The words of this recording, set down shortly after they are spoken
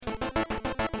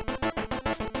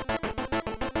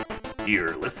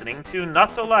You're listening to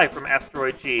Not So Live from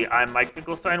Asteroid G. I'm Mike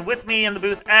Finkelstein. With me in the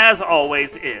booth, as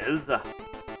always, is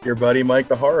your buddy Mike,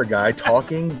 the horror guy,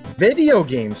 talking video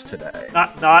games today.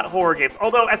 not horror games.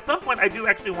 Although at some point, I do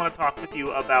actually want to talk with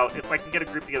you about if I can get a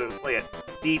group together to play it.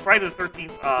 The Friday the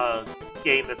 13th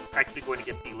game that's actually going to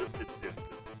get delisted soon.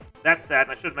 That's sad,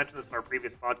 and I should have mentioned this in our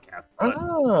previous podcast. But...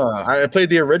 I played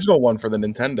the original one for the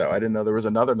Nintendo. I didn't know there was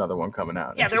another one coming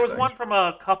out. Yeah, there was one from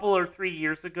a couple or 3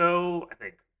 years ago, I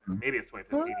think. Maybe it's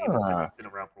 2015. It's been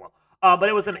around for a while. But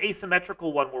it was an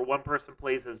asymmetrical one where one person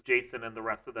plays as Jason and the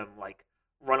rest of them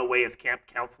run away as camp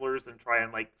counselors and try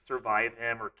and survive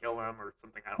him or kill him or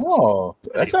something. I don't know.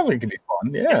 That sounds like it could be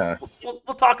fun. Yeah.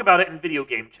 We'll talk about it in video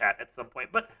game chat at some point.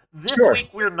 But this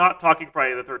week we're not talking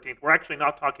Friday the 13th. We're actually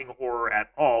not talking horror at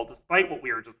all, despite what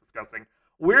we were just discussing.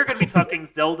 We're going to be talking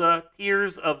Zelda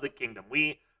Tears of the Kingdom.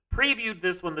 We previewed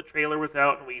this when the trailer was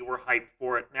out and we were hyped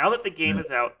for it. Now that the game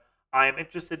is out, I am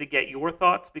interested to get your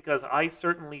thoughts because I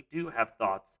certainly do have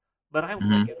thoughts, but I will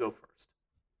let you go first.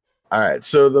 All right,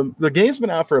 so the game's been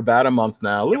out for about a month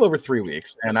now, a little over 3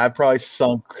 weeks, and I've probably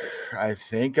sunk, I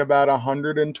think, about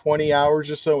 120 hours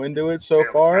or so into it so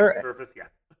far. Surface, yeah.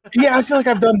 Yeah, I feel like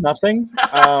I've done nothing.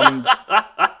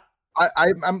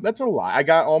 That's a lie. I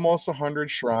got almost 100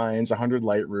 shrines, 100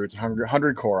 light roots,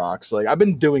 100 Koroks. I've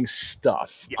been doing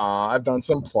stuff. Yeah. I've done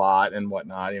some plot and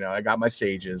whatnot. I got my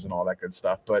sages and all that good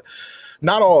stuff, but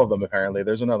not all of them apparently.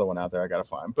 There's another one out there I gotta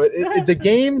find. But the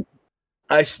game,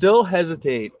 I still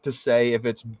hesitate to say if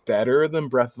it's better than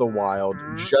Breath of the Wild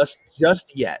just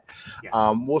yet.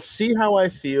 Yeah. We'll see how I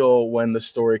feel when the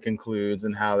story concludes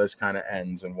and how this kind of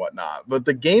ends and whatnot. But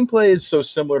the gameplay is so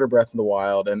similar to Breath of the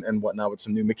Wild and whatnot with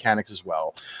some new mechanics as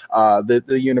well.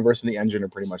 The universe and the engine are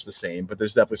pretty much the same, but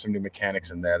there's definitely some new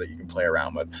mechanics in there that you can play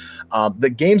around with. The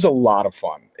game's a lot of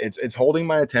fun. It's holding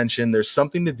my attention. There's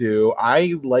something to do.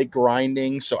 I like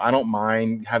grinding, so I don't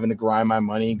mind having to grind my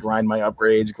money, grind my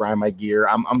upgrades, grind my gear.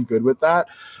 I'm good with that.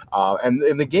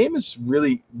 And the game is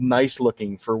really nice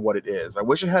looking for what it is. I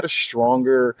wish it had a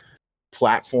stronger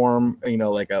platform,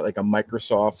 like a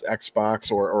Microsoft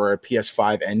Xbox or a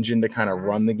PS5 engine to kind of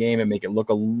run the game and make it look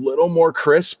a little more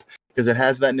crisp, because it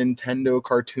has that Nintendo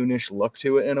cartoonish look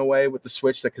to it in a way with the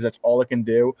Switch, because that's all it can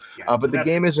do. Yeah, but the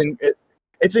game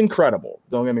it's incredible.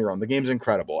 Don't get me wrong. The game's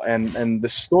incredible, and the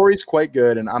story's quite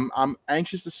good, and I'm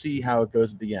anxious to see how it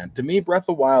goes at the end. To me, Breath of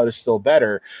the Wild is still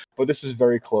better, but this is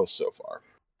very close so far.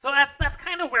 So that's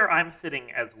kind of where I'm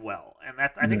sitting as well, and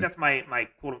I think that's my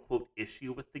quote unquote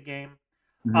issue with the game,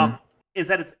 is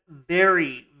that it's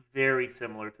very, very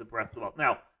similar to Breath of the Wild.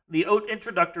 Now, the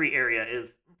introductory area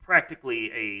is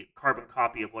practically a carbon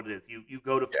copy of what it is. You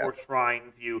go to 4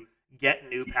 shrines, you get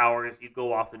new powers, you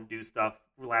go off and do stuff,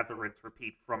 lather, rinse,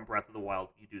 repeat from Breath of the Wild,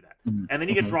 you do that. And then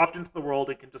you get dropped into the world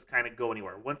and can just kind of go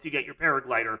anywhere. Once you get your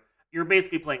paraglider, you're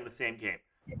basically playing the same game.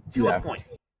 To a point.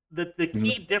 The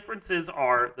key differences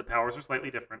are the powers are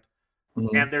slightly different,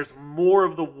 and there's more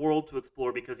of the world to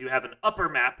explore because you have an upper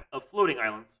map of floating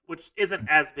islands, which isn't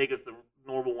as big as the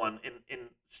normal one in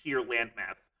sheer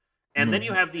landmass. And then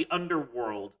you have the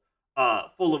underworld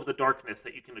full of the darkness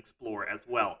that you can explore as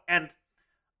well. And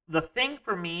the thing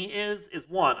for me is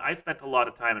one, I spent a lot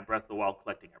of time in Breath of the Wild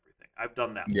collecting everything. I've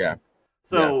done that. Yeah.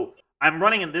 So I'm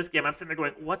running in this game. I'm sitting there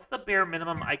going, what's the bare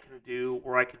minimum I can do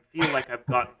where I can feel like I've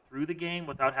gotten through the game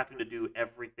without having to do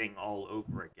everything all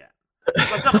over again?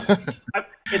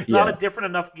 It's not a different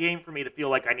enough game for me to feel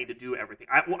like I need to do everything.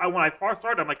 When I first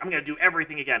started, I'm like, I'm going to do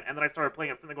everything again. And then I started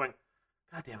playing. I'm sitting there going,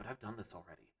 God damn it, I've done this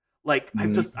already.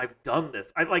 I've done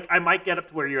this. I might get up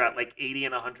to where you're at, 80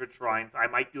 and 100 shrines. I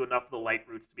might do enough of the light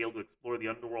routes to be able to explore the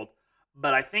underworld.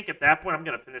 But I think at that point, I'm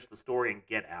going to finish the story and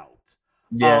get out.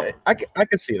 Yeah, I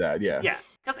can see that, yeah. Yeah,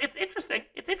 because it's interesting.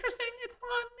 It's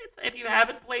fun. If you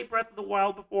haven't played Breath of the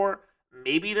Wild before,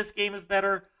 maybe this game is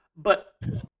better.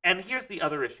 And here's the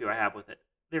other issue I have with it.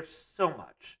 There's so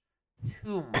much.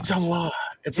 Too much. It's a lot.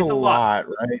 It's a lot,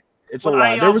 right? It's a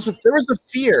lot. There was a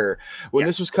fear when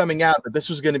this was coming out that this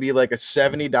was going to be like a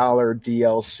 $70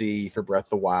 DLC for Breath of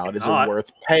the Wild. Is it worth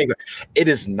paying? It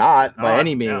is not by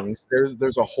any means. No.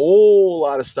 There's a whole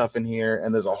lot of stuff in here,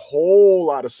 and there's a whole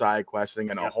lot of side questing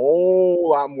and a whole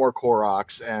lot more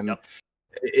Koroks, and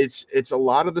it's a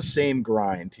lot of the same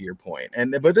grind, to your point.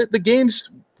 But the game's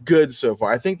good so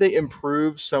far. I think they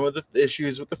improved some of the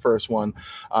issues with the first one.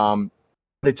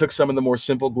 They took some of the more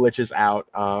simple glitches out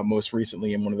most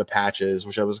recently in one of the patches,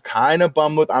 which I was kind of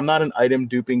bummed with. I'm not an item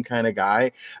duping kind of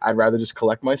guy. I'd rather just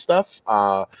collect my stuff.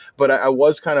 But I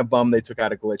was kind of bummed they took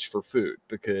out a glitch for food,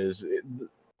 because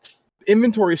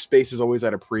inventory space is always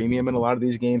at a premium in a lot of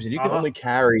these games, and you can only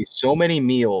carry so many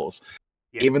meals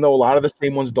Yeah. even though a lot of the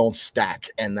same ones don't stack,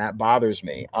 and that bothers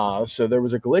me. So there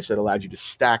was a glitch that allowed you to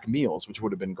stack meals, which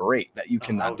would have been great, that you Oh, that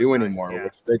cannot would have do been nice. anymore, Yeah.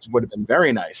 which would have been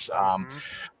very nice. Mm-hmm.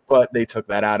 But they took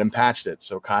that out and patched it,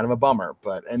 so kind of a bummer.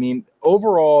 But I mean,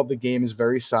 overall, the game is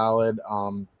very solid.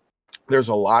 There's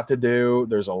a lot to do.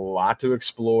 There's a lot to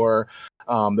explore.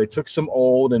 They took some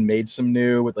old and made some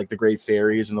new with like the great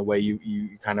fairies and the way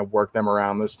you kind of work them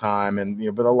around this time.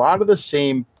 And but a lot of the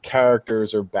same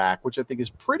characters are back, which I think is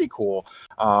pretty cool.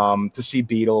 To see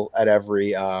Beetle at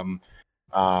every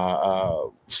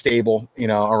stable,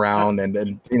 around,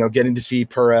 and getting to see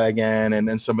Purra again, and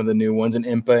then some of the new ones, and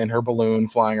Impa and her balloon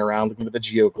flying around, looking at the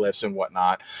geoglyphs and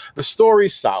whatnot. The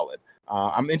story's solid.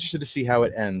 I'm interested to see how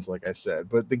it ends, like I said,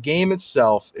 but the game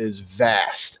itself is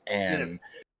vast It is. and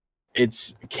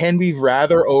it's can be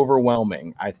rather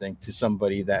overwhelming, I think, to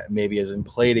somebody that maybe hasn't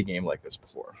played a game like this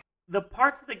before. The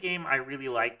parts of the game I really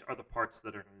liked are the parts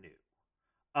that are new.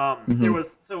 Hmm.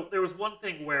 There was one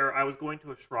thing where I was going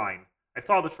to a shrine. I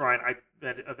saw the shrine. I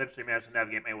eventually managed to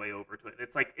navigate my way over to it.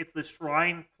 It's the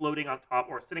shrine floating on top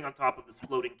or sitting on top of this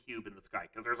floating cube in the sky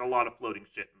because there's a lot of floating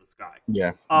shit in the sky.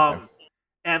 Yeah. Okay.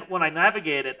 And when I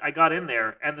navigated, I got in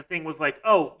there, and the thing was like,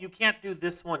 "Oh, you can't do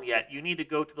this one yet. You need to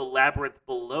go to the labyrinth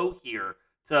below here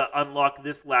to unlock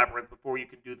this labyrinth before you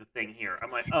can do the thing here."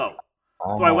 I'm like, "Oh."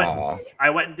 So Ah.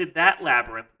 I went and did that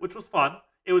labyrinth, which was fun.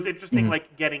 It was interesting, Mhm.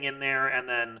 like getting in there and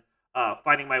then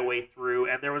finding my way through.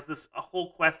 And there was this a whole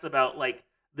quest about like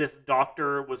this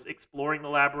doctor was exploring the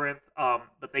labyrinth,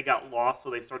 but they got lost,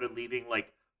 so they started leaving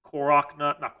like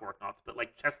not korok nuts, but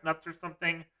like chestnuts or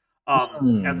something, as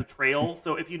Hmm. a trail.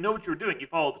 So if you know what you're doing, you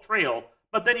follow the trail.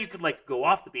 But then you could like go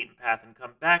off the beaten path and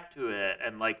come back to it,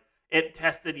 and like it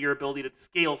tested your ability to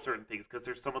scale certain things because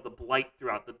there's some of the blight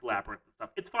throughout the labyrinth and stuff.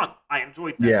 It's fun. I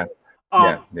enjoyed that. Yeah. Yeah.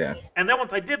 Um, Yeah. and then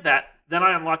once I did that, then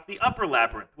I unlocked the upper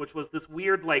labyrinth, which was this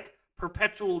weird, like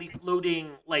perpetually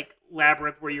floating like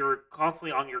labyrinth where you're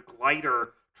constantly on your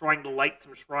glider trying to light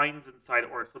some shrines inside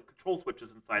or some control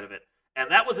switches inside of it. And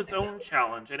that was its own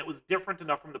challenge, and it was different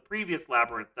enough from the previous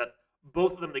labyrinth that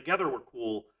both of them together were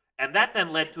cool. And that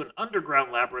then led to an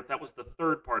underground labyrinth that was the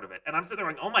third part of it. And I'm sitting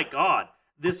there going, oh my god,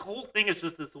 this whole thing is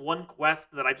just this one quest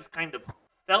that I just kind of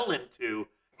fell into,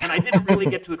 and I didn't really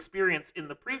get to experience in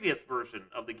the previous version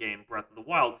of the game, Breath of the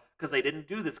Wild, because they didn't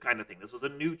do this kind of thing. This was a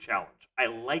new challenge. I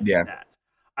liked Yeah. that.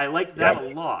 I liked that Yeah.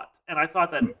 a lot, and I thought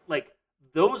that like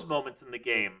those moments in the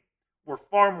game were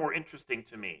far more interesting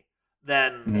to me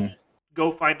than Mhm. go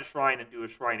find a shrine and do a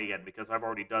shrine again because I've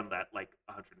already done that like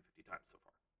 150 times so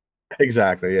far.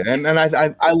 Exactly. Yeah. Yeah,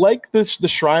 And I like this. The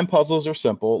shrine puzzles are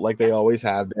simple, like yeah, they always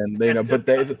have been. and But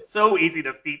they so easy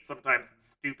to defeat sometimes in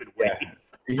stupid yeah.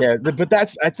 ways. Yeah, but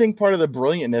that's I think part of the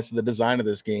brilliantness of the design of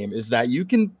this game is that you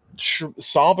can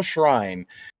solve a shrine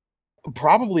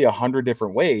probably 100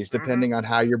 different ways Mm-hmm. depending on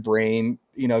how your brain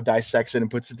dissects it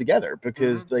and puts it together, Mm-hmm.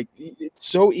 because like it's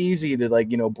so easy to like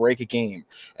break a game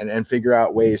and figure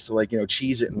out ways to like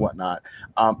cheese it and whatnot.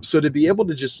 So to be able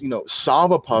to just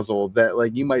solve a puzzle that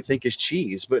like you might think is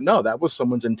cheese, but no, that was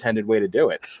someone's intended way to do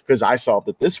it because I solved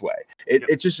it this way. it, Yep.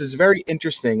 it just is very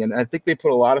interesting, and I think they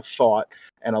put a lot of thought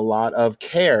and a lot of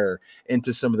care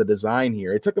into some of the design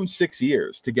here. It took them 6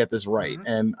 years to get this right,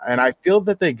 Mm-hmm. and I feel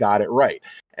that they got it right.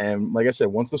 And like I said,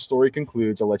 once the story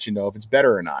concludes, I'll let you know if it's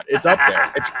better or not. It's up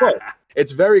there. It's close.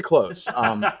 It's very close.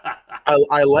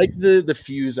 I like the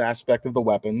fuse aspect of the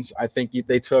weapons. I think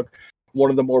they took one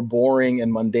of the more boring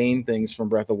and mundane things from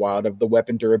Breath of the Wild of the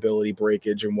weapon durability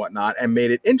breakage and whatnot, and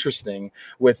made it interesting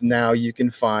with now you can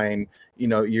find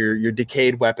your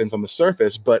decayed weapons on the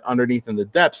surface, but underneath in the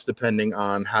depths, depending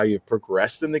on how you've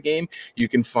progressed in the game, you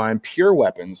can find pure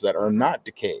weapons that are Mm-hmm. not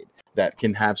decayed, that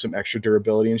can have some extra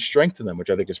durability and strength to them, which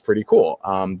I think is pretty cool.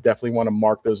 Definitely want to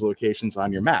mark those locations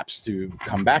on your maps to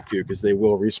come back to because they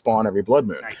will respawn every blood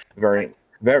moon. Nice, Very, nice.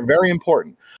 very, very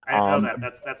important. I didn't know Um,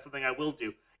 that. That's something I will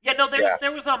do. Yeah, no, yeah.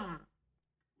 there was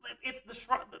it's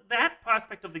that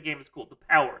aspect of the game is cool. The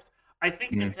powers. I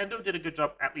think Mhm. Nintendo did a good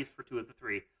job, at least for two of the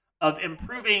three, of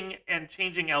improving and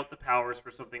changing out the powers for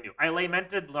something new. I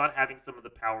lamented not having some of the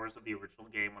powers of the original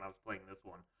game when I was playing this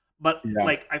one, but Yeah.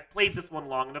 like I've played this one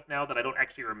long enough now that I don't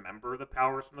actually remember the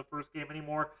powers from the first game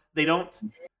anymore. They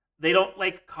don't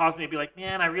like cause me to be like,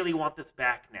 man, I really want this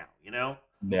back now. You know?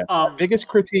 Yeah. My Um. biggest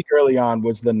critique early on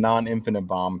was the non-infinite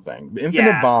bomb thing. The infinite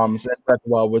Yeah. bombs at Breath of the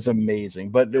Wild was amazing,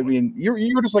 but I It was. mean, you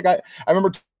were just like I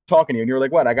remember talking to you, and you were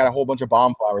like, "What? I got a whole bunch of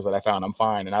bomb flowers that I found. I'm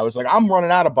fine." And I was like, "I'm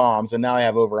running out of bombs, and now I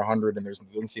have over 100, and there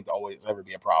doesn't seem to always ever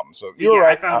be a problem." So See, you were yeah,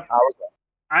 right. I was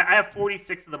I have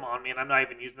 46 of them on me, and I'm not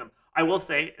even using them. I will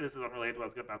say this is unrelated to what I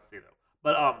was about to say though.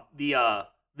 But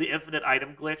the infinite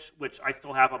item glitch, which I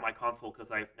still have on my console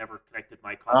because I've never connected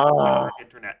my console to Oh,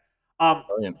 internet.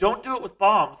 brilliant. Don't do it with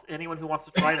bombs. Anyone who wants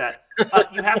to try that,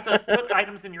 you have to put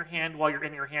items in your hand while you're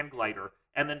in your hand glider,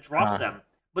 and then drop Uh, them.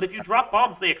 But if you drop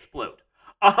bombs, they explode.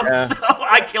 yeah. So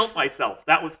I killed myself.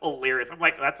 That was hilarious. I'm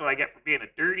like, that's what I get for being a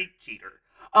dirty cheater.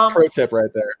 Um, Pro tip right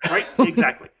right? there.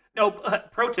 Exactly. No,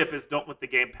 pro tip is don't let the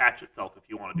game patch itself if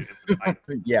you want to do infinite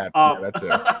items. Yeah, yeah, Um, that's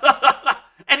it.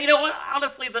 and you know what?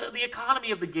 Honestly, the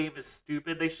economy of the game is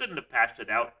stupid. They shouldn't have patched it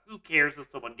out. Who cares if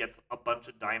someone gets a bunch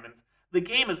of diamonds? The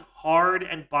game is hard,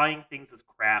 and buying things is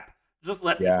crap. Just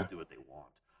let people Yeah. do what they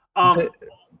want. They,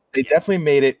 they Yeah. definitely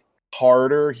made it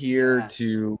harder here Yes.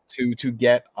 to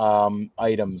get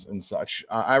items and such.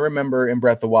 I remember in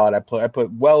Breath of the Wild, I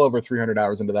put well over 300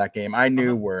 hours into that game. I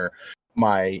knew where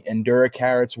my Endura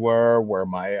carrots were, where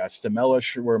my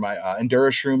where my Endura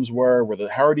shrooms were, where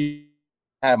the Hardy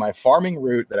had my farming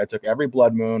route that I took every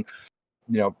blood moon.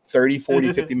 30,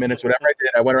 40, 50 minutes, whatever I did,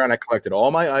 I went around, I collected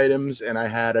all my items, and I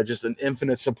had just an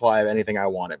infinite supply of anything I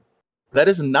wanted. That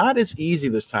is not as easy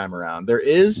this time around. There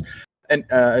is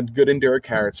a good Endura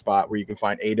carrot spot where you can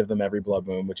find 8 of them every blood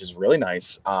moon, which is really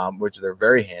nice, which they're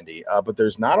very handy. But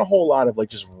there's not a whole lot of like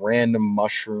just random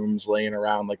mushrooms laying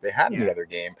around like they had in the other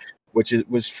game, which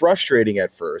was frustrating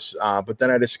at first. But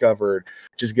then I discovered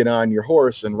just get on your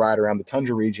horse and ride around the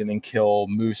tundra region and kill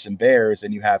moose and bears,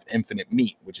 and you have infinite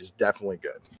meat, which is definitely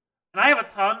good. And I have a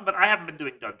ton, but I haven't been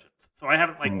doing dungeons, so I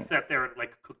haven't like Mm. sat there and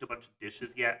like cooked a bunch of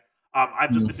dishes yet.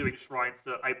 I've just been doing shrines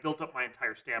to. I built up my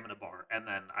entire stamina bar, and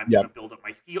then I'm Yep. gonna build up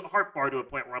my heart bar to a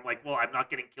point where I'm like, well, I'm not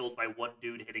getting killed by one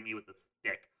dude hitting me with a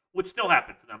stick, which still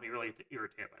happens, and I'm really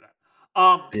irritated by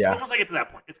that. Yeah. But once I get to that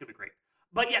point, it's gonna be great.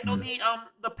 But yeah, no, Mm.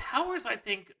 the powers I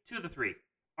think 2 of the 3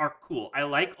 are cool. I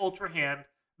like Ultra Hand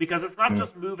because it's not Mm.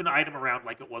 just move an item around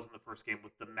like it was in the first game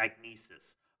with the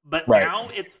magnesis, but Right. now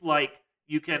it's like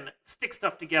you can stick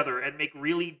stuff together and make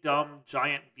really dumb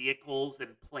giant vehicles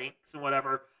and planks and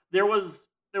whatever. There was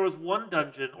one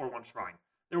dungeon or one shrine.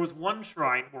 There was one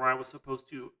shrine where I was supposed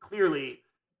to clearly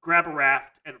grab a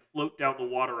raft and float down the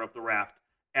water of the raft,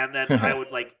 and then I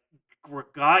would like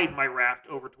guide my raft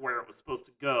over to where it was supposed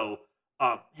to go,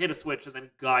 hit a switch, and then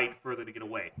guide further to get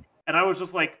away. And I was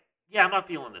just like, yeah, I'm not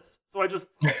feeling this. So I just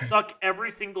stuck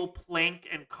every single plank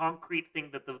and concrete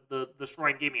thing that the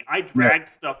shrine gave me. I Yeah. dragged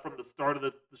stuff from the start of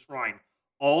the shrine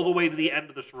all the way to the end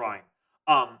of the shrine.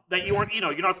 That you weren't,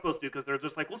 you're not supposed to because they're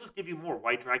just like, we'll just give you more.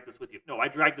 Why drag this with you? No, I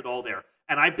dragged it all there.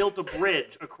 And I built a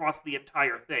bridge across the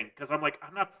entire thing because I'm like,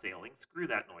 I'm not sailing. Screw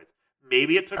that noise.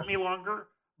 Maybe it took me longer,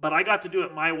 but I got to do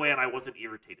it my way and I wasn't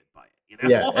irritated by it.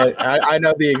 Yeah, I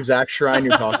know the exact shrine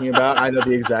you're talking about. I know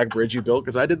the exact bridge you built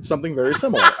because I did something very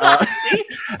similar.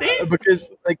 See?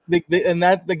 Because like and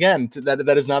that again,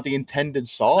 that is not the intended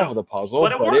solve of the puzzle,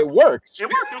 but it works. It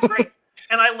worked. It was great.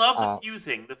 And I love the Uh,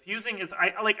 fusing. The fusing is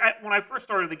when I first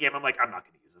started the game, I'm like, I'm not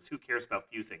going to use this. Who cares about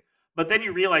fusing? But then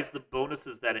you realize the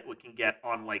bonuses that it can get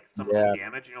on like some of the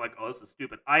damage, and you're like, oh, this is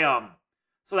stupid.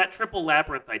 So that triple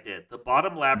labyrinth I did. The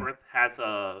bottom labyrinth has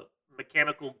a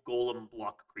mechanical golem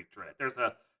block creature in it. There's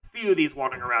a few of these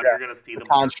wandering around. You're going to see them.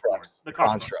 The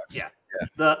constructs. Yeah.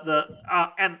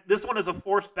 And this one is a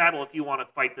forced battle if you want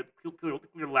to fight the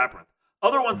clear labyrinth.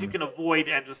 Other ones you can avoid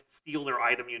and just steal their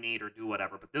item you need or do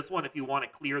whatever. But this one, if you want to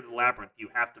clear the labyrinth, you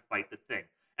have to fight the thing.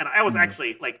 And I was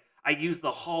actually like, I used the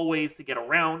hallways to get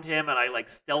around him, and I like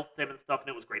stealthed him and stuff, and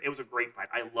it was great. It was a great fight.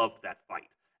 I loved that fight.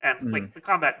 And like the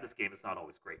combat in this game is not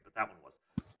always great, but that one was.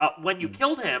 When you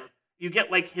killed him, you get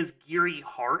like his geary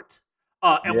heart.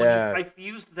 And when I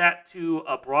fused that to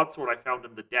a broadsword I found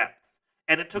in the depths,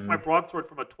 and it took my broadsword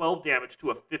from a 12 damage to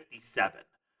a 57.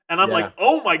 And I'm like,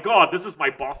 oh my god, this is my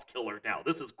boss killer now.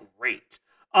 This is great.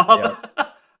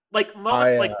 Like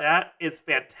moments like that is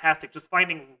fantastic. Just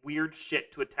finding weird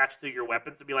shit to attach to your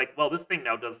weapons and be like, well, this thing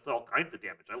now does all kinds of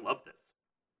damage. I love this.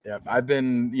 Yeah, I've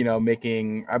been,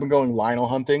 I've been going Lionel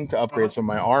hunting to upgrade some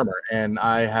of my armor, and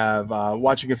I have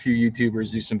watching a few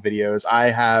YouTubers do some videos. I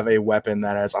have a weapon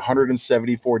that has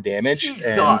 174 damage,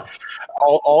 and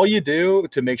all you do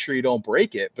to make sure you don't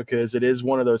break it, because it is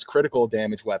one of those critical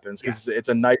damage weapons, because it's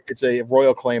a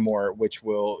Royal Claymore, which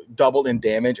will double in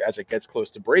damage as it gets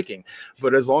close to breaking.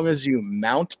 But as long as you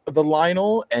mount the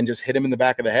Lionel and just hit him in the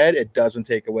back of the head, it doesn't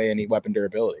take away any weapon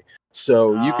durability.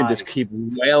 So you can just keep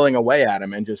wailing away at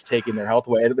them and just taking their health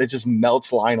away. It just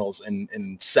melts Lionels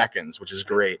in seconds, which is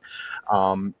great.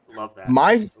 Love that.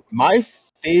 My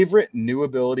favorite new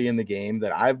ability in the game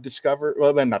that I've discovered,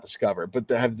 well, not discovered, but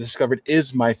that I've discovered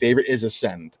is my favorite, is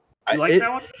Ascend. You like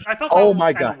that one? I thought that one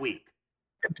was kind of weak.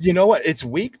 You know what? It's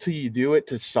weak till you do it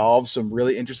to solve some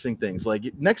really interesting things. Like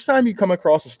next time you come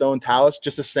across a stone talus,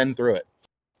 just ascend through it.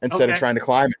 instead of Okay. trying to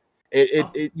climb it.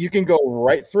 Oh, You can go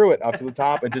right through it up to the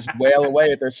top and just wail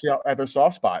away at their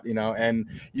soft spot, and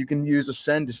you can use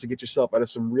Ascend just to get yourself out of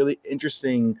some really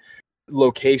interesting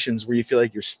locations where you feel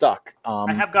like you're stuck.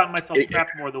 I have gotten myself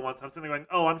trapped more than once. I'm sitting there going,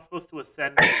 "Oh, I'm supposed to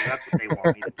ascend here. That's what they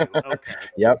want me to do." Okay,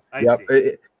 Yep, I yep.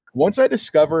 see. Once I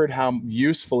discovered how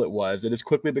useful it was, it has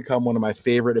quickly become one of my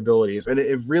favorite abilities, and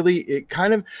it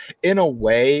kind of, in a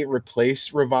way,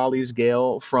 replaced Rivali's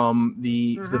Gale from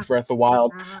the Hmm. Breath of the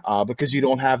Wild, Hmm. because you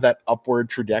don't have that upward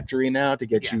trajectory now to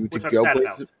get Yeah, you to which I'm go sad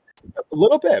places. about. A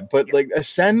little bit, but Yeah. like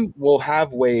Ascend will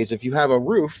have ways. If you have a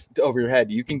roof over your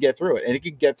head, you can get through it, and it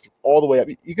can get all the way up.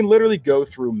 You can literally go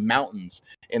through mountains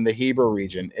in the Heber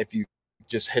region if you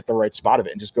just hit the right spot of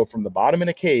it, and just go from the bottom in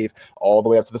a cave all the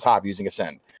way up to the top using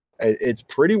Ascend. It's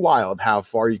pretty wild how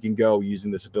far you can go using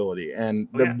this ability, and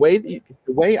Oh yeah. the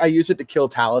way I use it to kill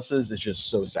Taluses is just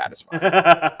so satisfying.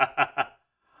 Yeah,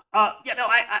 no,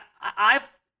 I've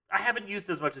I haven't used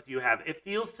as much as you have. It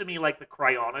feels to me like the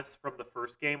Cryonis from the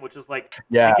first game, which is like I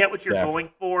Yeah, get what you're yeah. going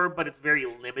for, but it's very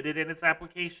limited in its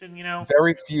application.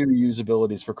 Very few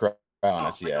usabilities for Oh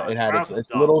Cryonis. my Yeah, god, it had Cryonis is its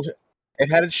dumb. little. It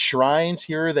had its shrines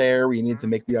here or there where you needed to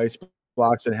Hmm. make the ice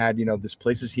blocks. It had this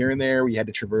places here and there where you had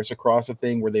to traverse across a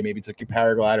thing where they maybe took your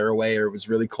paraglider away, or it was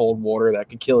really cold water that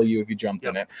could kill you if you jumped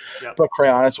in Yep. it. Yep. But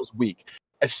Cryonis was weak.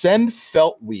 Ascend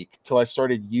felt weak till I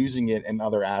started using it in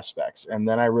other aspects, and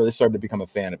then I really started to become a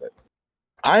fan of it.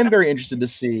 I'm That's very interested to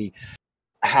see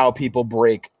how people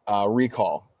break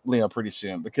recall, pretty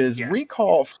soon, because yeah.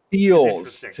 recall Is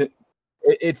feels interesting. to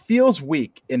it feels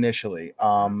weak initially.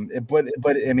 Hmm. But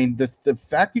I mean, the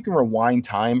fact you can rewind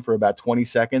time for about 20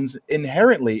 seconds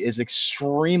inherently is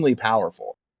extremely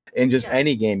powerful in just Yeah.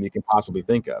 any game you can possibly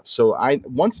think of. So I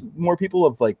once more people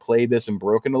have like played this and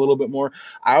broken a little bit more,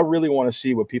 I really want to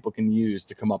see what people can use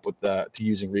to come up with to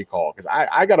using recall, because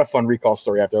I got a fun recall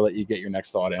story after I let you get your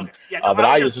next thought in, Okay. Yeah. No, that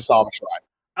I use to solve a try.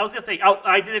 I was gonna say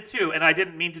I did it too, and I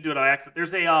didn't mean to do it by accident.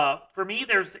 There's a for me,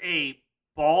 there's a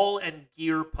ball and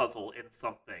gear puzzle in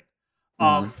something,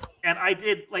 Hmm. and I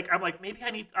did like I'm like maybe I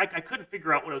need I couldn't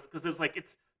figure out what it was because it was like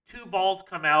it's two balls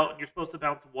come out and you're supposed to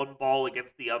bounce one ball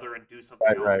against the other and do something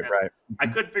Right, else, right, and right. I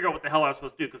Mhm. couldn't figure out what the hell I was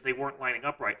supposed to do because they weren't lining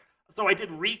up right. So I did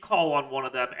recall on one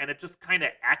of them, and it just kind of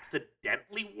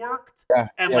accidentally worked, Yeah,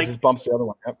 and yeah, it like just bumps the other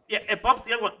one. Yep. yeah, it bumps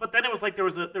the other one, but then it was like there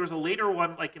was a later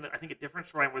one, like in I think a different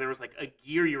shrine, where there was like a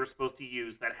gear you were supposed to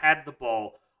use that had the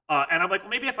ball, and I'm like, well,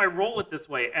 maybe if I roll it this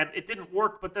way, and it didn't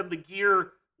work. But then the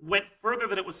gear went further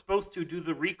than it was supposed to do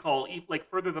the recall, like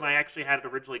further than I actually had it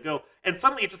originally go, and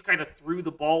suddenly it just kind of threw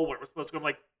the ball where it was supposed to go. I'm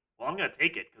like, well, I'm gonna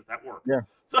take it because that worked. Yeah,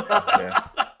 So, yeah, yeah.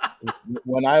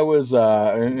 When I was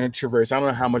in Traverse, I don't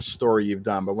know how much story you've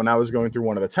done, but when I was going through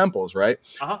one of the temples, right?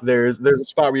 uh-huh. There's a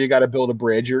spot where you got to build a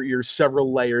bridge. You're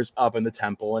several layers up in the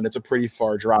temple, and it's a pretty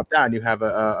far drop down. You have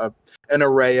an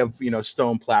array of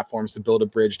stone platforms to build a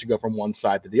bridge to go from one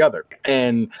side to the other. Yeah.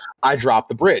 And I dropped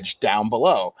the bridge down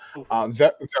below, Oof.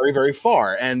 very very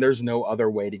far, and there's no other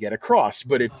way to get across.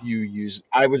 But if Oh, you use,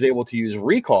 I was able to use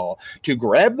recall to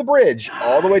grab the bridge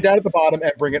all the way down at the bottom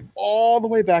and bring it nice, all the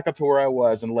way back up to where I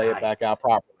was and lay it back nice. out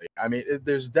properly. I mean,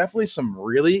 there's definitely some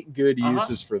really good Uh huh.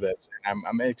 uses for this.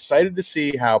 I'm excited to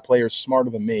see how players smarter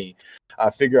than me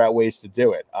figure out ways to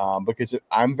do it, because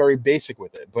I'm very basic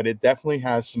with it, but it definitely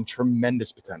has some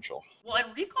tremendous potential. Well,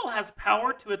 and recall has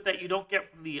power to it that you don't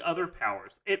get from the other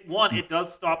powers. It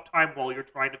does stop time while you're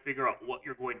trying to figure out what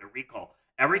you're going to recall.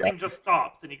 Everything Yep. just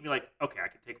stops, and you can be like, okay, I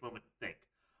can take a moment to think.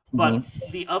 But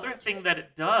Hmm. the other thing that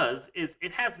it does is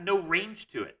it has no range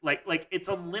to it. Like it's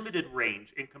unlimited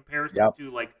range in comparison Yep.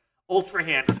 to like Ultra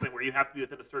Hand or something where you have to be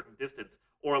within a certain distance,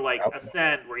 or like Yep.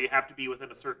 Ascend where you have to be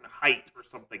within a certain height or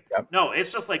something. Yep. No,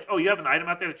 it's just like, oh, you have an item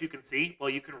out there that you can see. Well,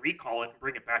 you can recall it and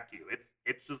bring it back to you.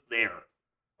 It's just there.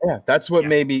 Yeah, that's what Yeah.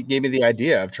 maybe gave me the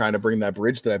idea of trying to bring that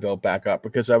bridge that I built back up,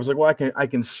 because I was like, well, I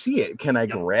can see it. Can I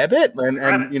Yep. grab it? You can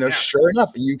grab it. Yeah. Sure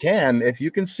enough, you can. If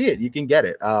you can see it, you can get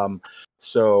it.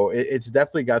 So it's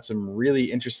definitely got some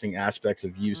really interesting aspects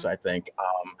of use, Hmm. I think.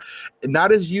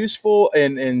 Not as useful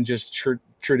in just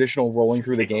traditional rolling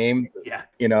through the Traditionals. game. Yeah.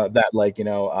 That like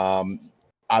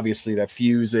obviously that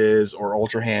fuses or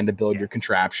ultra hand to build Yeah. your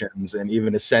contraptions and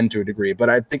even ascend to a degree. But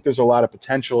I think there's a lot of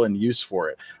potential and use for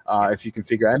it, Yeah. if you can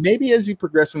figure out. And maybe as you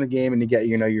progress in the game and you get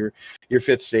your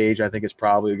fifth stage, I think it's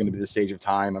probably going to be the stage of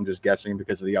time. I'm just guessing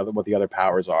because of what the other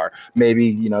powers are. Maybe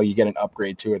you get an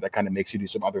upgrade to it that kind of makes you do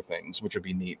some other things, which would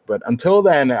be neat. But until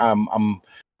then, I'm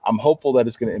hopeful that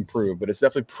it's going to improve. But it's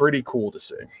definitely pretty cool to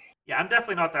see. Yeah. I'm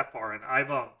definitely not that far in.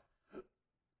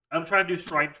 I'm trying to do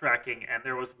shrine tracking, and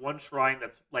there was one shrine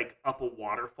that's like up a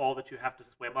waterfall that you have to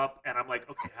swim up, and I'm like,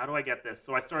 okay, how do I get this?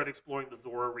 So I started exploring the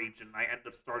Zora region. I ended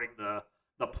up starting the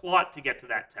the plot to get to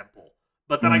that temple.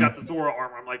 But then I got the Zora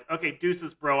armor. I'm like, okay,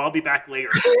 deuces, bro. I'll be back later.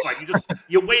 It's fine.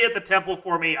 You wait at the temple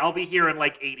for me. I'll be here in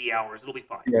like 80 hours. It'll be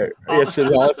fine. Yeah, so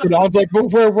I was like, but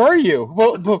where were you?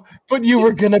 Well, but you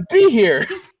were gonna be here.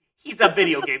 He's a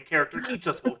video game character. He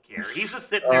just won't care. He's just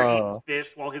sitting there eating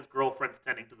fish while his girlfriend's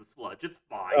tending to the sludge. It's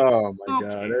fine. Oh my Who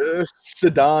god, cares?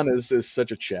 Sidon is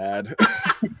such a Chad.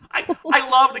 I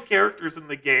love the characters in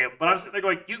the game, but I'm sitting there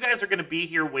going, you guys are going to be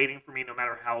here waiting for me no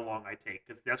matter how long I take,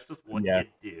 because that's just what you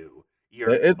do.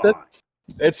 You're fine.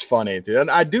 It's funny, dude. And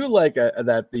I do like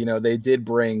that, they did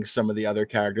bring some of the other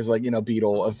characters, like,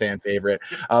 Beetle, a fan favorite.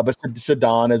 But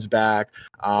Sidon is back.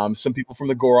 Some people from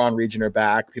the Goron region are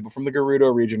back. People from the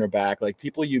Gerudo region are back. Like,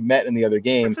 people you met in the other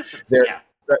game.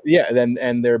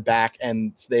 And they're back,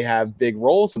 and they have big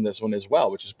roles in this one as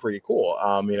well, which is pretty cool.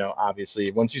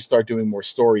 Obviously, once you start doing more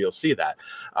story, you'll see that.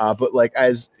 But like,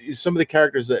 as some of the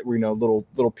characters that were,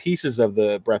 little pieces of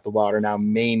the Breath of the Wild are now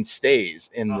mainstays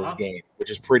in this game, which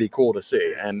is pretty cool to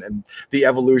see. And the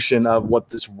evolution of what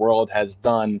this world has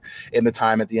done in the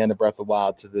time at the end of Breath of the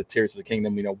Wild to the Tears of the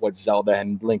Kingdom, what Zelda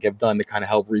and Link have done to kind of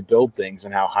help rebuild things,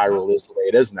 and how Hyrule is the way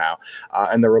it is now,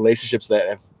 and the relationships that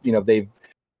have, they've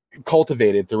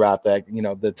cultivated throughout that,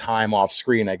 the time off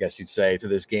screen, I guess you'd say, to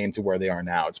this game to where they are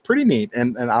now. It's pretty neat,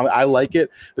 and I like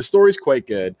it. The story's quite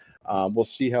good. We'll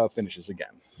see how it finishes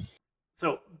again.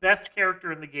 So, best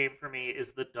character in the game for me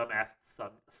is the dumbass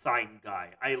sign guy.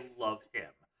 I love him.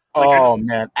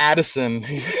 Man, Addison.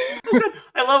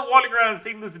 I love wandering around and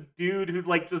seeing this dude who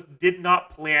just did not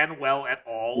plan well at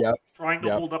all, trying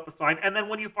to hold up a sign. And then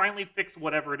when you finally fix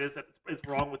whatever it is that is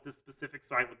wrong with this specific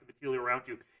sign with the material around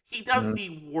you, he does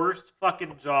the worst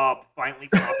fucking job finally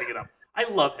propping it up. I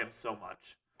love him so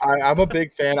much. I'm a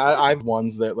big fan. I've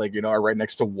ones that are right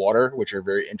next to water, which are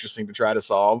very interesting to try to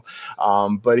solve.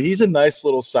 But he's a nice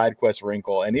little side quest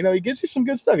wrinkle, and he gives you some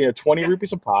good stuff. 20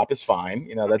 rupees a pop is fine.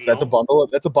 That's a bundle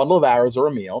of arrows or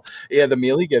a meal. Yeah, the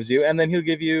meal he gives you, and then he'll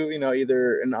give you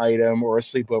either an item or a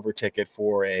sleepover ticket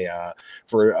for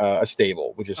a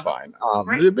stable, which is fine.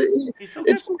 It's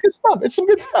some good stuff. It's some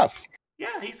good stuff.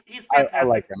 Yeah, he's fantastic. I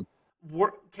like him.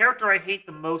 Character I hate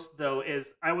the most though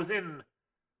is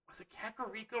was it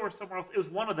Kakariko or somewhere else? It was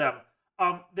one of them.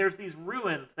 There's these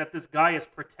ruins that this guy is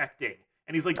protecting,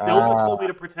 and he's like, Zelda told me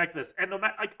to protect this, and no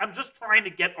matter, I'm just trying to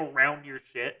get around your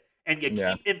shit, and you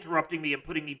keep interrupting me and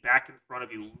putting me back in front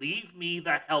of you. Leave me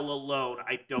the hell alone.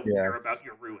 I don't care about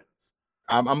your ruins.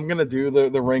 I'm gonna do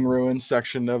the ring ruins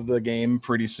section of the game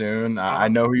pretty soon. I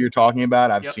know who you're talking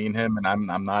about. I've seen him, and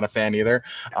I'm not a fan either.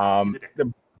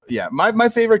 My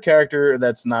favorite character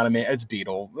that's not a man, it's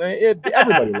Beetle.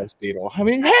 Everybody loves Beetle. I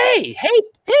mean, hey,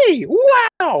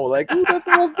 wow! Like, who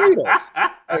doesn't love Beetle?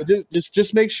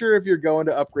 Just make sure if you're going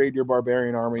to upgrade your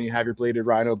barbarian armor and you have your bladed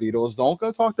rhino beetles, don't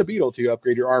go talk to Beetle to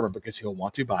upgrade your armor, because he'll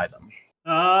want to buy them.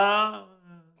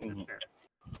 That's fair.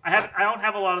 I don't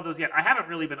have a lot of those yet. I haven't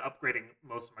really been upgrading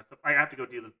most of my stuff. I have to go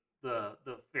do the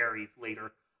fairies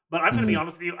later. But I'm going to be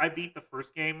honest with you, I beat the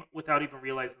first game without even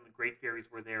realizing the Great Fairies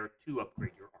were there to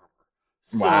upgrade your armor.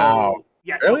 So, wow.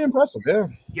 Yeah, really impressive, yeah.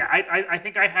 Yeah, I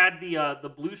think I had the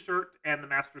blue shirt and the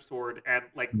Master Sword and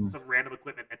some random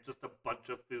equipment and just a bunch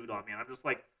of food on me. And I'm just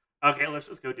like, okay, let's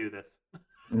just go do this.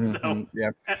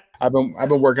 I've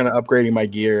been working on upgrading my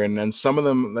gear, and then some of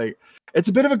them, it's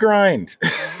a bit of a grind.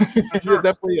 Sure. It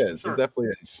definitely is. Sure. It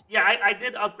definitely is. Yeah, I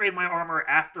did upgrade my armor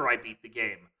after I beat the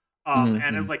game.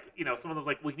 And it was like, some of them was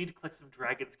like, well, you need to collect some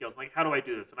dragon scales. I'm like, how do I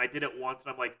do this? And I did it once,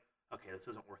 and I'm like, okay, this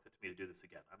isn't worth it to me to do this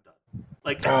again. I'm done.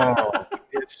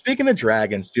 Speaking of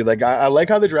dragons, dude, I like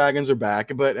how the dragons are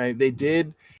back, but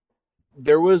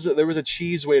there was a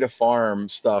cheese way to farm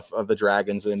stuff of the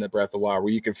dragons in the Breath of the Wild,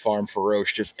 where you could farm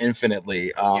Faroche just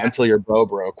infinitely until your bow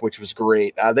broke, which was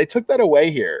great. They took that away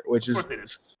here, which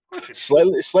is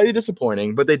slightly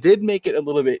disappointing, but they did make it a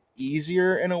little bit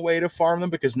easier in a way to farm them,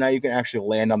 because now you can actually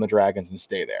land on the dragons and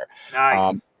stay there.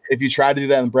 Nice. If you tried to do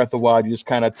that in Breath of the Wild, you just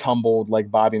kind of tumbled like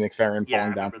Bobby McFerrin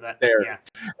falling down the stairs,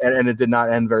 and it did not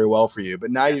end very well for you. But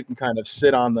now you can kind of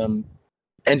sit on them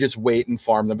and just wait and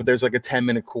farm them. But there's like a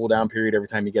 10-minute cooldown period every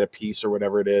time you get a piece or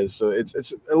whatever it is. So it's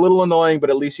a little annoying, but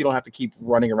at least you don't have to keep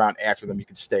running around after them. You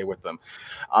can stay with them.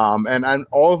 And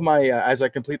all of my, as I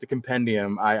complete the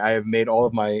compendium, I have made all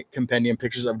of my compendium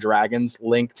pictures of dragons,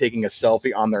 Link taking a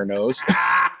selfie on their nose.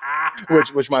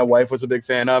 Which my wife was a big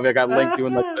fan of. I got Link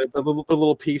doing like the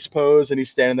little peace pose, and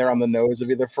he's standing there on the nose of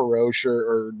either Faroche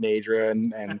or Nadra,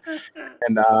 and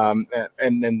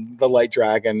then the light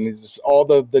dragon. All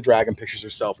the dragon pictures are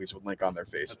selfies with Link on their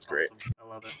face. It's great.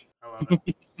 Awesome. I love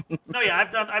it. No, yeah,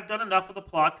 I've done enough of the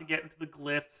plot to get into the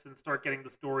glyphs and start getting the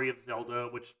story of Zelda,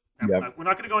 which we're not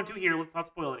going to go into here. Let's not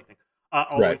spoil anything.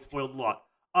 Although we spoiled a lot.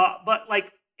 But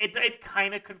like it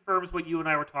kind of confirms what you and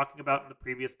I were talking about in the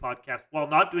previous podcast, while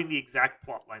not doing the exact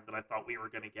plot line that I thought we were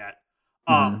going to get.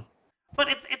 Hmm. But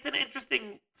it's an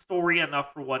interesting story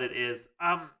enough for what it is.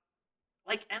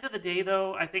 Like end of the day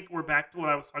though, I think we're back to what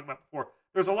I was talking about before.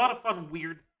 There's a lot of fun,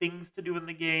 weird things to do in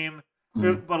the game,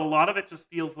 Hmm. but a lot of it just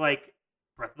feels like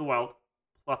Breath of the Wild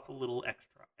plus a little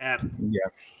extra. And Yeah.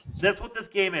 that's what this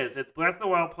game is. It's Breath of the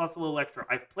Wild plus a little extra.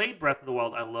 I've played Breath of the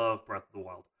Wild. I love Breath of the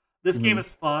Wild. This game Hmm.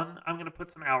 is fun. I'm going to put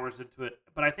some hours into it.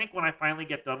 But I think when I finally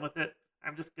get done with it,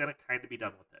 I'm just going to kind of be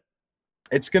done with it.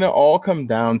 It's gonna all come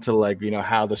down to, like,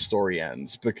 how the story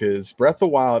ends, because Breath of the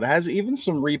Wild has even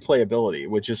some replayability,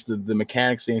 which is the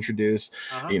mechanics they introduced,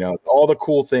 Uh huh. all the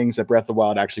cool things that Breath of the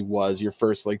Wild actually was your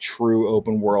first like true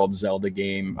open world Zelda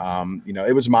game.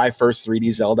 It was my first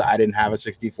 3D Zelda. I didn't have a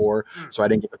 64, Mm, so I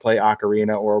didn't get to play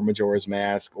Ocarina or Majora's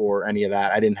Mask or any of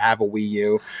that. I didn't have a Wii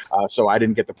U, so I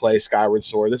didn't get to play Skyward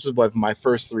Sword. This is what my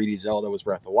first 3D Zelda was,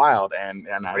 Breath of the Wild, and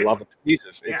I great love one. it to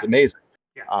pieces. It's Yeah. amazing.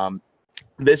 Yeah. Um,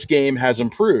 this game has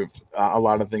improved a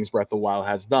lot of things Breath of the Wild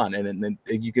has done, and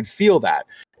you can feel that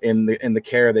in the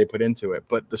care they put into it.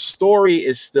 But the story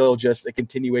is still just a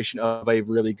continuation of a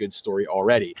really good story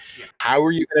already. Yeah. How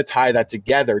are you going to tie that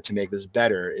together to make this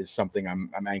better is something I'm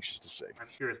anxious to see. I'm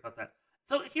curious about that.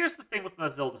 So here's the thing with the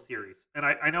Zelda series, and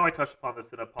I know I touched upon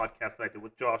this in a podcast that I did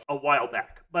with Josh a while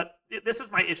back, but this is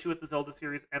my issue with the Zelda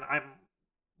series, and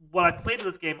what I've played of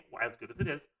this game, as good as it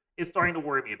is starting to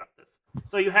worry me about this.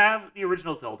 So you have the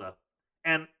original Zelda,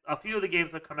 and a few of the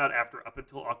games that come out after, up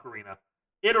until Ocarina,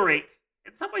 iterate,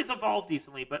 in some ways evolve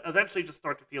decently, but eventually just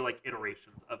start to feel like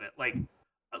iterations of it. Like,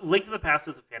 Link to the Past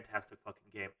is a fantastic fucking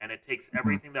game, and it takes Mhm.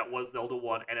 everything that was Zelda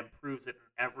 1 and improves it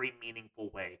in every meaningful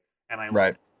way, and I love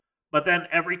Right. it. But then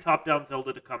every top down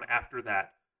Zelda to come after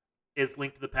that is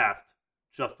Link to the Past,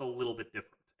 just a little bit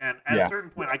different. And at a Yeah. certain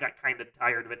point, I got kind of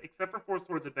tired of it, except for Four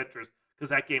Swords Adventures, because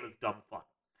that game is dumb fun.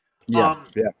 Yeah. Um,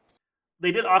 Yeah.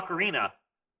 they did Ocarina,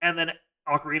 and then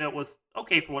Ocarina was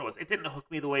okay for what it was. It didn't hook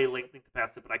me the way Link to the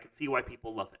Past did, but I could see why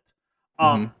people love it.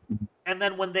 Hmm. And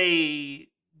then when they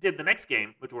did the next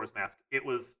game, Majora's Mask, it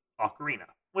was Ocarina,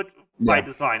 which by Yeah.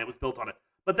 design it was built on it.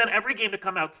 But then every game to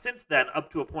come out since then,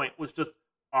 up to a point, was just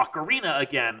Ocarina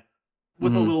again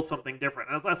with a Hmm. little something different.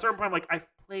 And at a certain point, I'm like, I've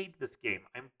played this game.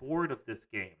 I'm bored of this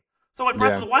game. So when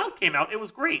Breath of Yeah. the Wild came out, it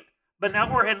was great. But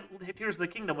now we're in Tears of the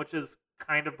Kingdom, which is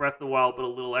kind of Breath of the Wild, but a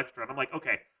little extra. And I'm like,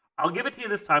 okay, I'll give it to you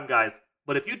this time, guys.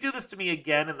 But if you do this to me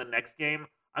again in the next game,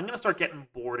 I'm going to start getting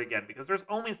bored again because there's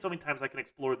only so many times I can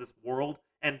explore this world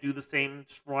and do the same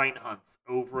shrine hunts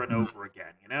over and over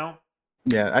again, you know?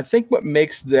 Yeah, I think what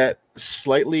makes that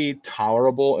slightly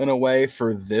tolerable in a way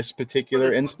for this For particular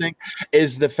this one. instinct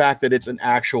is the fact that it's an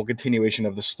actual continuation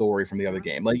of the story from the other Mhm.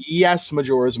 game. Like, yes,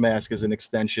 Majora's Mask is an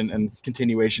extension and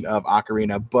continuation of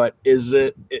Ocarina, but is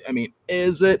it? I mean,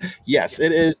 is it? Yeah. Yes,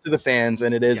 it is to the fans,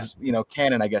 and it Yeah. is,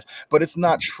 canon, I guess. But it's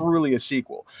not truly a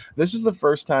sequel. This is the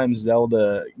first time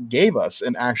Zelda gave us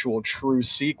an actual true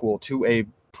sequel to a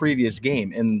previous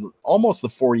game in almost the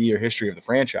 40-year history of the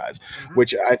franchise, Hmm.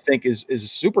 which I think is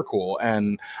super cool.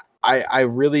 And I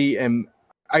really am.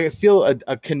 I feel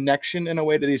a connection in a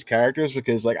way to these characters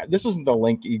because, like, this isn't the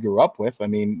Link you grew up with. I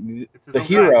mean, It's his the own guy.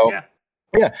 hero. Yeah.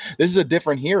 Yeah, this is a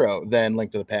different hero than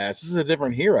Link to the Past. This is a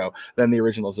different hero than the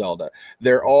original Zelda.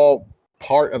 They're all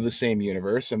part of the same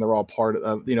universe, and they're all part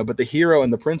of, but the hero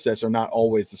and the princess are not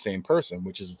always the same person,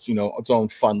 which is, its own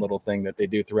fun little thing that they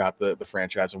do throughout the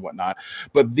franchise and whatnot.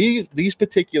 But these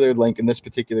particular Link and this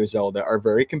particular Zelda are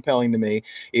very compelling to me,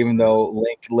 even Hmm. though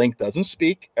Link doesn't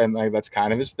speak, and like, that's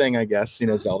kind of his thing, I guess.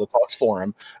 Hmm. Zelda talks for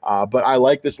him. But I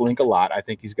like this Link a lot. I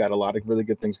think he's got a lot of really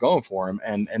good things going for him,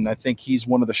 and I think he's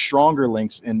one of the stronger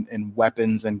Links in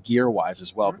weapons and gear wise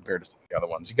as well Hmm. compared to some of the other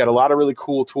ones. You got a lot of really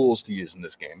cool tools to use in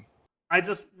this game.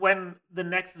 When the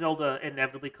next Zelda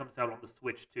inevitably comes out on the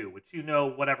Switch too, which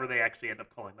whatever they actually end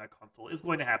up calling that console is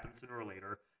going to happen sooner or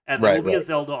later, and there will Right, be a right.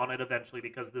 Zelda on it eventually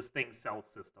because this thing sells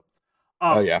systems.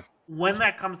 Oh Um, yeah. when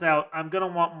that comes out, I'm gonna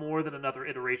want more than another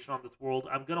iteration on this world.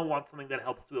 I'm gonna want something that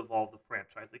helps to evolve the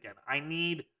franchise again. I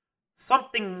need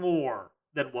something more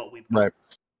than what we've got. Right.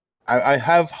 I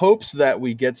have hopes that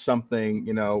we get something,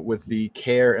 with the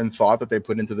care and thought that they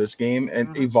put into this game and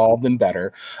Hmm. evolved and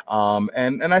better.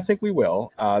 And I think we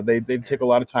will. They take a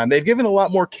lot of time. They've given a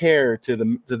lot more care to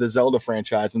the Zelda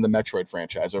franchise and the Metroid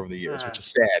franchise over the years, which Uh, is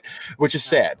sad. Which is I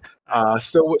sad. know. I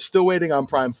know. Still waiting on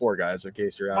Prime 4, guys, in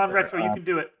case you're Come out on, there. Retro, you can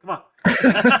do it. Come on.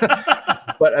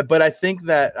 But I think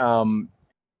that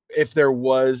if there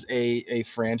was a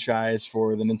franchise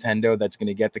for the Nintendo that's going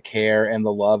to get the care and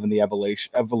the love and the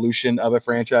evolution of a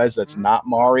franchise that's not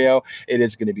Mario, it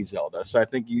is going to be Zelda. So I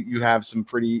think you have some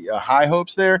pretty high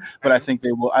hopes there, but I think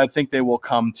they will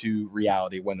come to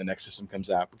reality when the next system comes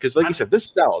out, because like you said, this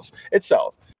sells. It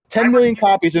sells 10 million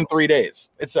copies in 3 days.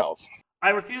 It sells. I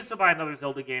refuse to buy another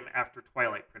Zelda game after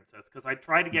Twilight Princess, because I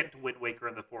tried to get into Wind Waker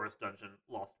and the Forest Dungeon,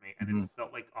 lost me, and it just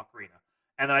felt like Ocarina.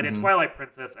 And then I did Twilight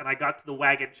Princess, and I got to the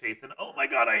wagon chase, and oh my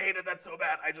god, I hated that so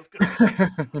bad. I just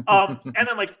couldn't. And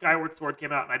then like Skyward Sword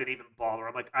came out, and I didn't even bother.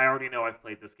 I'm like, I already know I've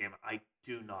played this game. I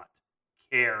do not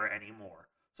care anymore.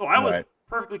 So I was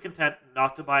perfectly content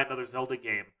not to buy another Zelda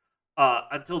game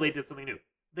until they did something new.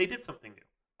 They did something new.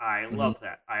 I love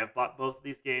that. I have bought both of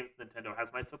these games. Nintendo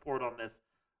has my support on this.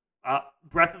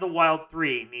 Breath of the Wild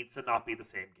 3 needs to not be the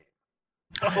same game.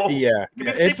 So, it can be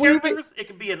the same characters, it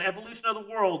can be an evolution of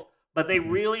the world, but they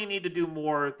really need to do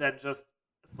more than just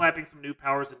slapping some new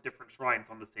powers and different shrines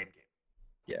on the same game.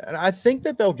 Yeah, and I think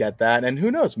that they'll get that, and who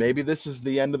knows, maybe this is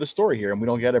the end of the story here, and we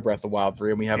don't get a Breath of the Wild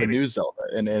 3, and we have a new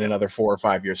Zelda in another 4 or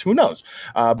 5 years. Who knows?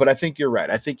 But I think you're right.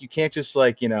 I think you can't just,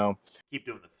 like, keep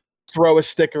doing this. Throw a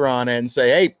sticker on it and say,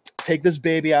 hey, take this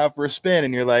baby out for a spin,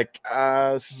 and you're like,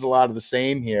 this is a lot of the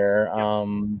same here.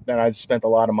 And I spent a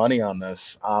lot of money on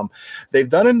this. They've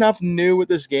done enough new with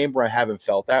this game where I haven't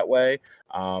felt that way.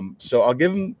 So I'll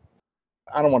give them,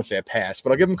 I don't want to say a pass,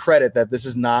 but I'll give them credit that this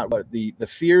is not what the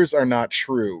fears are not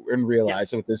true and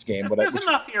realize with this game. If there's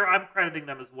enough here, I'm crediting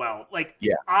them as well. Like,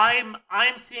 I'm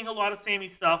seeing a lot of samey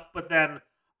stuff, but then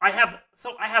I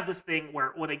have this thing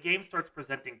where when a game starts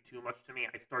presenting too much to me,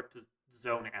 I start to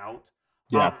zone out.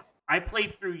 I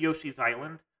played through Yoshi's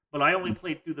Island, but I only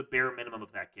played through the bare minimum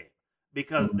of that game,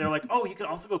 because they're like, oh, you can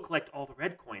also go collect all the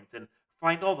red coins and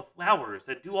find all the flowers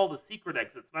and do all the secret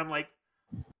exits. And I'm like,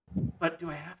 but do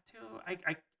I have to? I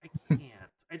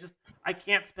can't. I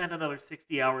can't spend another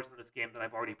 60 hours in this game that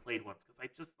I've already played once, because I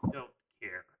just don't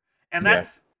care. And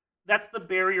that's the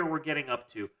barrier we're getting up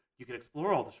to. You can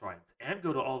explore all the shrines and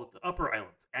go to all of the upper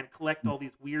islands and collect all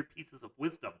these weird pieces of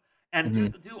wisdom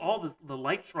and do all the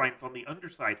light shrines on the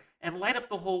underside and light up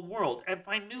the whole world and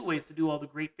find new ways to do all the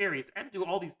great fairies and do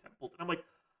all these temples. And I'm like,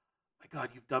 my God,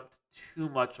 you've dumped too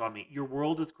much on me. Your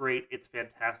world is great. It's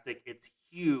fantastic. It's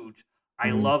huge. I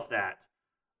love that.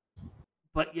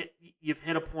 But you've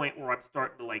hit a point where I'm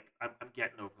starting to I'm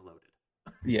getting overloaded.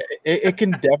 Yeah, it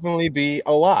can definitely be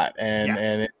a lot,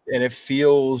 and it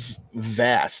feels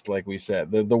vast, like we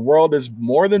said. The world is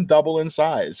more than double in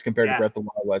size compared to Breath of the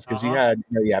Wild was, because you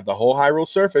have the whole Hyrule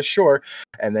surface, sure,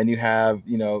 and then you have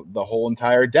the whole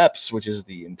entire depths, which is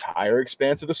the entire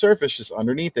expanse of the surface just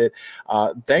underneath it.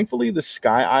 Thankfully, the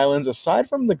Sky Islands, aside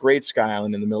from the Great Sky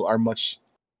Island in the middle, are much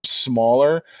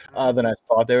smaller than I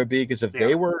thought they would be, because if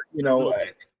they were,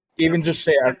 even just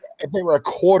say if they were a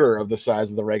quarter of the size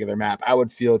of the regular map, I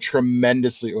would feel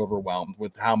tremendously overwhelmed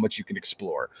with how much you can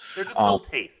explore. They're just little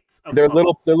tastes. They're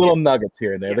little nuggets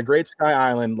here and there. The Great Sky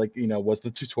Island, was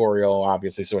the tutorial,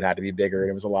 obviously, so it had to be bigger,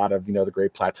 and it was a lot of the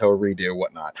Great Plateau redo,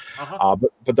 whatnot.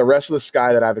 But the rest of the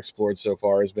sky that I've explored so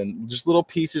far has been just little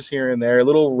pieces here and there,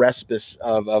 little respites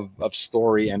of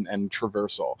story and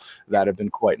traversal that have been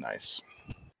quite nice.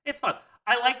 It's fun.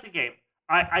 I like the game.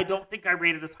 I don't think I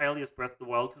rated as highly as Breath of the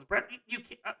Wild, because you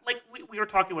can't, we were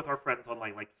talking with our friends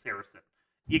online, like Saracen.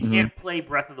 You can't play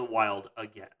Breath of the Wild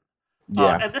again.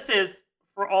 And this is,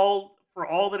 for all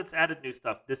that it's added new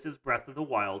stuff, this is Breath of the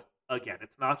Wild again.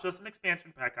 It's not just an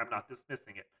expansion pack. I'm not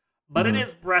dismissing it, but it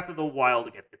is Breath of the Wild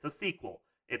again. It's a sequel.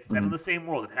 It's set in the same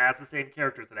world. It has the same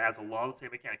characters. It has a lot of the same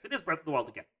mechanics. It is Breath of the Wild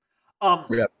again.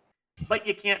 But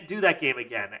you can't do that game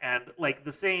again, and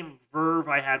the same verve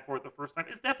I had for it the first time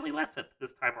is definitely lessened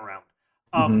this time around.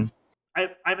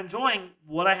 I'm enjoying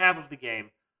what I have of the game.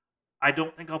 I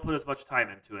don't think I'll put as much time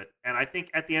into it, and I think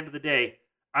at the end of the day,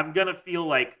 I'm gonna feel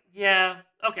like,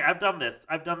 okay, I've done this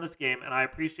game, and I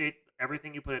appreciate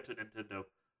everything you put into Nintendo,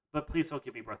 but please don't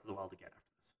give me Breath of the Wild again after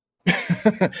this.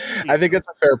 I think that's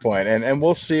a fair point, and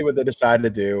we'll see what they decide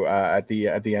to do at the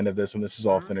end of this, when this is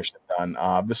all finished and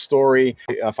done. The story,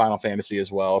 Final Fantasy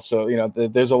as well. So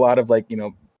there's a lot of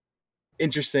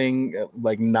interesting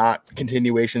not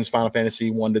continuations. Final Fantasy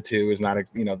 1 to 2 is not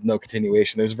no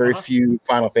continuation. There's very few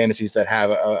Final Fantasies that have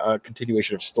a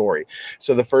continuation of story.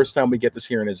 So the first time we get this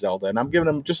here in a Zelda, and I'm giving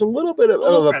them just a little bit of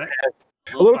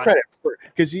a little credit,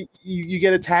 because you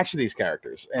get attached to these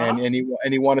characters, and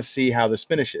you want to see how this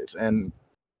finishes, and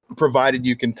provided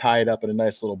you can tie it up in a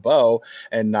nice little bow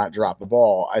and not drop the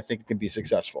ball, I think it can be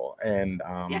successful. And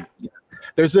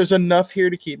there's enough here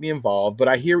to keep me involved. But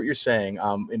I hear what you're saying.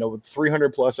 With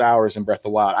 300 plus hours in Breath of the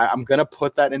Wild, I'm gonna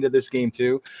put that into this game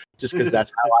too, just because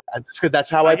that's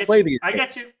how I play these games.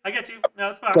 I get you.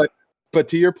 No, it's fine. But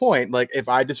to your point, like if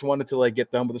I just wanted to like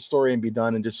get done with the story and be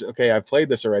done and just okay, I've played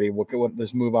this already.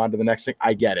 Let's move on to the next thing.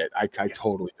 I get it. I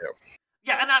totally do.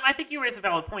 Yeah, and I think you raise a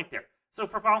valid point there. So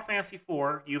for Final Fantasy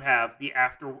IV, you have you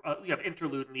have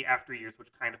Interlude and the After Years, which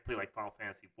kind of play like Final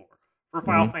Fantasy IV. For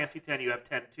Final Fantasy X, you have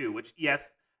 10-2, which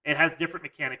yes, it has different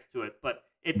mechanics to it, but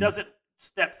it doesn't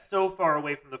step so far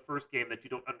away from the first game that you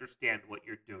don't understand what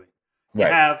you're doing. You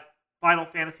have Final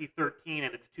Fantasy 13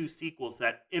 and its 2 sequels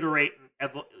that iterate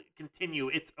and continue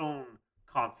its own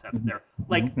concepts there.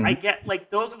 Like I get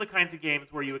like those are the kinds of games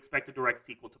where you expect a direct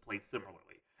sequel to play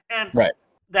similarly. And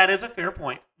that is a fair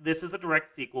point. This is a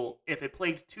direct sequel. If it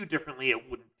played too differently, it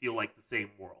wouldn't feel like the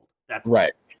same world. That's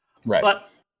right. But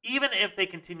even if they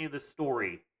continue the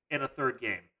story in a third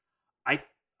game, I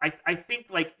think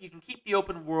like you can keep the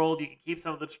open world, you can keep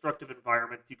some of the destructive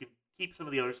environments, you can keep some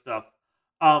of the other stuff.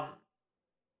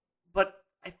 But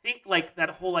I think like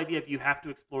that whole idea of you have to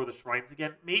explore the shrines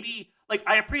again, maybe like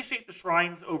I appreciate the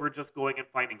shrines over just going and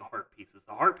finding heart pieces.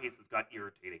 The heart pieces got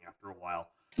irritating after a while.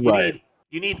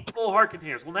 You need full heart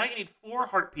containers. Well, now you need 4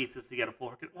 heart pieces to get a full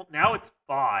heart. Well, now it's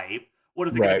 5. What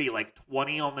is it going to be, like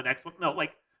 20 on the next one? No,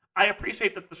 like, I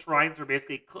appreciate that the shrines are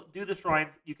basically, do the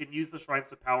shrines, you can use the shrines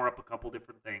to power up a couple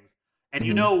different things. And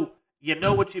you know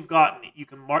what you've gotten. You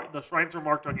can mark, the shrines are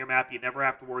marked on your map. You never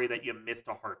have to worry that you missed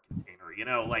a heart container. You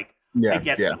know, like, I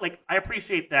get it. Like, I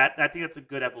appreciate that. I think that's a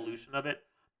good evolution of it.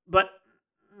 But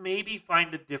maybe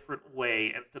find a different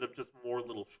way instead of just more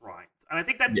little shrines. And I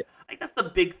think that's the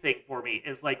big thing for me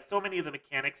is like so many of the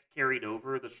mechanics carried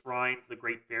over, the shrines, the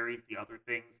great fairies, the other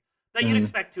things that you'd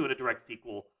expect to in a direct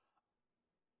sequel.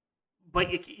 But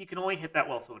you can only hit that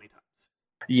well so many times.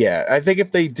 Yeah, I think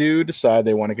if they do decide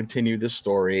they want to continue this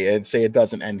story and say it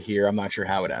doesn't end here, I'm not sure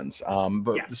how it ends.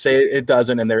 But say it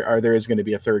doesn't, and there is going to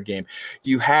be a third game,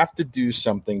 you have to do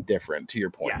something different. To your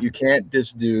point, you can't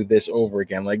just do this over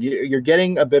again. Like you're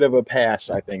getting a bit of a pass,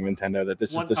 I think, Nintendo, that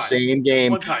this is the same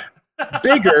game,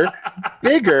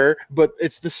 bigger, but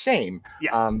it's the same.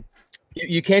 Yeah.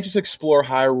 You can't just explore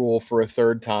Hyrule for a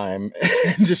third time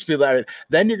and just be like,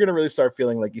 then you're going to really start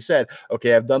feeling like you said,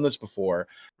 okay, I've done this before.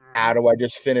 How do I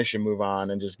just finish and move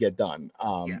on and just get done?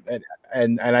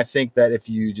 And I think that if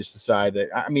you just decide that,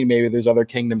 I mean, maybe there's other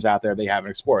kingdoms out there they haven't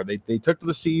explored. They took to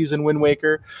the seas in Wind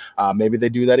Waker. Maybe they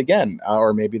do that again,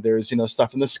 or maybe there's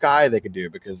stuff in the sky they could do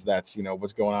because that's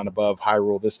what's going on above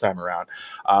Hyrule this time around.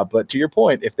 But to your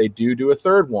point, if they do a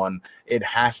third one, it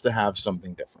has to have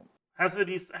something different. Has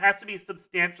to be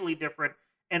substantially different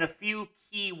in a few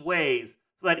key ways,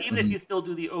 so that even if you still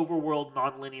do the overworld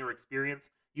non-linear experience,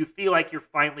 you feel like you're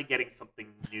finally getting something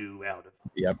new out of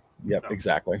it. Yep, so,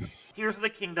 exactly. Tears of the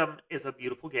Kingdom is a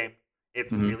beautiful game.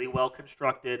 It's really well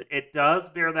constructed. It does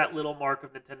bear that little mark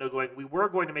of Nintendo going, we were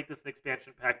going to make this an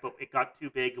expansion pack, but it got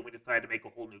too big and we decided to make a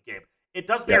whole new game. It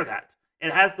does bear that.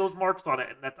 It has those marks on it,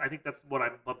 and I think that's what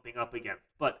I'm bumping up against.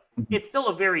 But it's still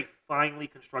a very finely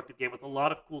constructed game with a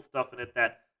lot of cool stuff in it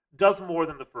that does more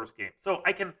than the first game. So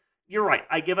you're right,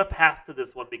 I give a pass to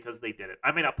this one because they did it.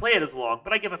 I may not play it as long,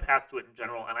 but I give a pass to it in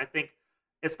general, and I think,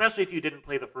 especially if you didn't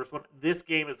play the first one, this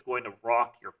game is going to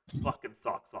rock your fucking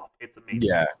socks off. It's amazing.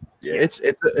 Yeah.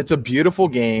 It's a beautiful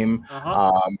game.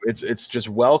 It's just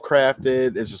well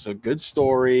crafted. It's just a good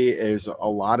story. There's a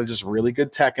lot of just really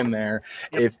good tech in there.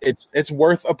 If it's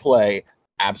worth a play,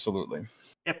 absolutely.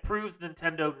 It proves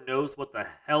Nintendo knows what the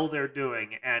hell they're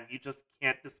doing, and you just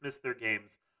can't dismiss their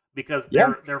games because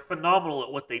they're phenomenal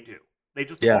at what they do. They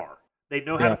just are. They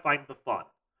know how to find the fun.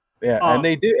 Yeah, and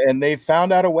they do, and they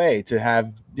found out a way to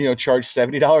have charge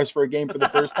 $70 for a game for the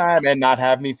first time and not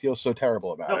have me feel so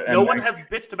terrible about it. No one has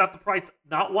bitched about the price,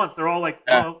 not once. They're all like,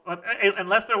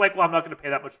 unless they're like, well, I'm not going to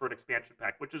pay that much for an expansion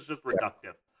pack, which is just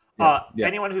reductive.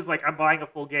 Anyone who's like, I'm buying a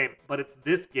full game, but it's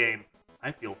this game,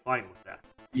 I feel fine with that.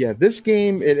 Yeah, this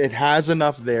game it has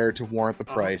enough there to warrant the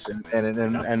price, and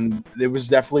it was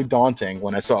definitely daunting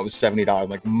when I saw it was $70. I'm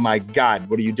like, my God,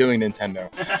 what are you doing,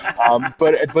 Nintendo?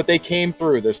 But they came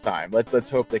through this time. Let's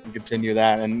hope they can continue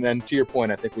that. And then to your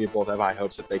point, I think we both have high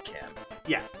hopes that they can.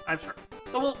 Yeah, I'm sure.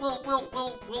 So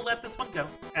we'll let this one go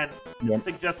and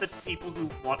suggest it to people who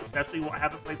want, especially who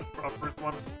haven't played the first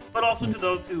one, but also to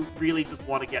those who really just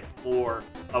want to get more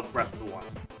of Breath of the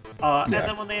Wild. And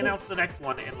then when they announce the next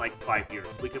one in like 5 years,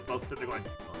 we can both sit there going,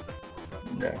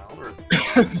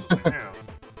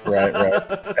 Right.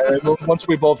 And once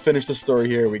we both finish the story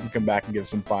here, we can come back and give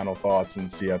some final thoughts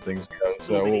and see how things go.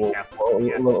 So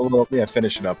we'll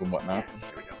finish it up and whatnot. Yeah,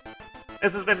 here we go.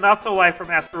 This has been Not So Live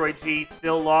from Asteroid G,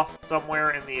 still lost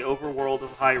somewhere in the overworld of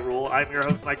Hyrule. I'm your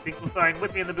host, Mike Finkelstein.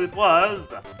 With me in the booth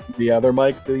was... The other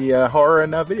Mike, the horror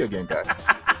and video game guy.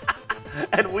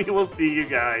 And we will see you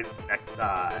guys next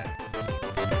time.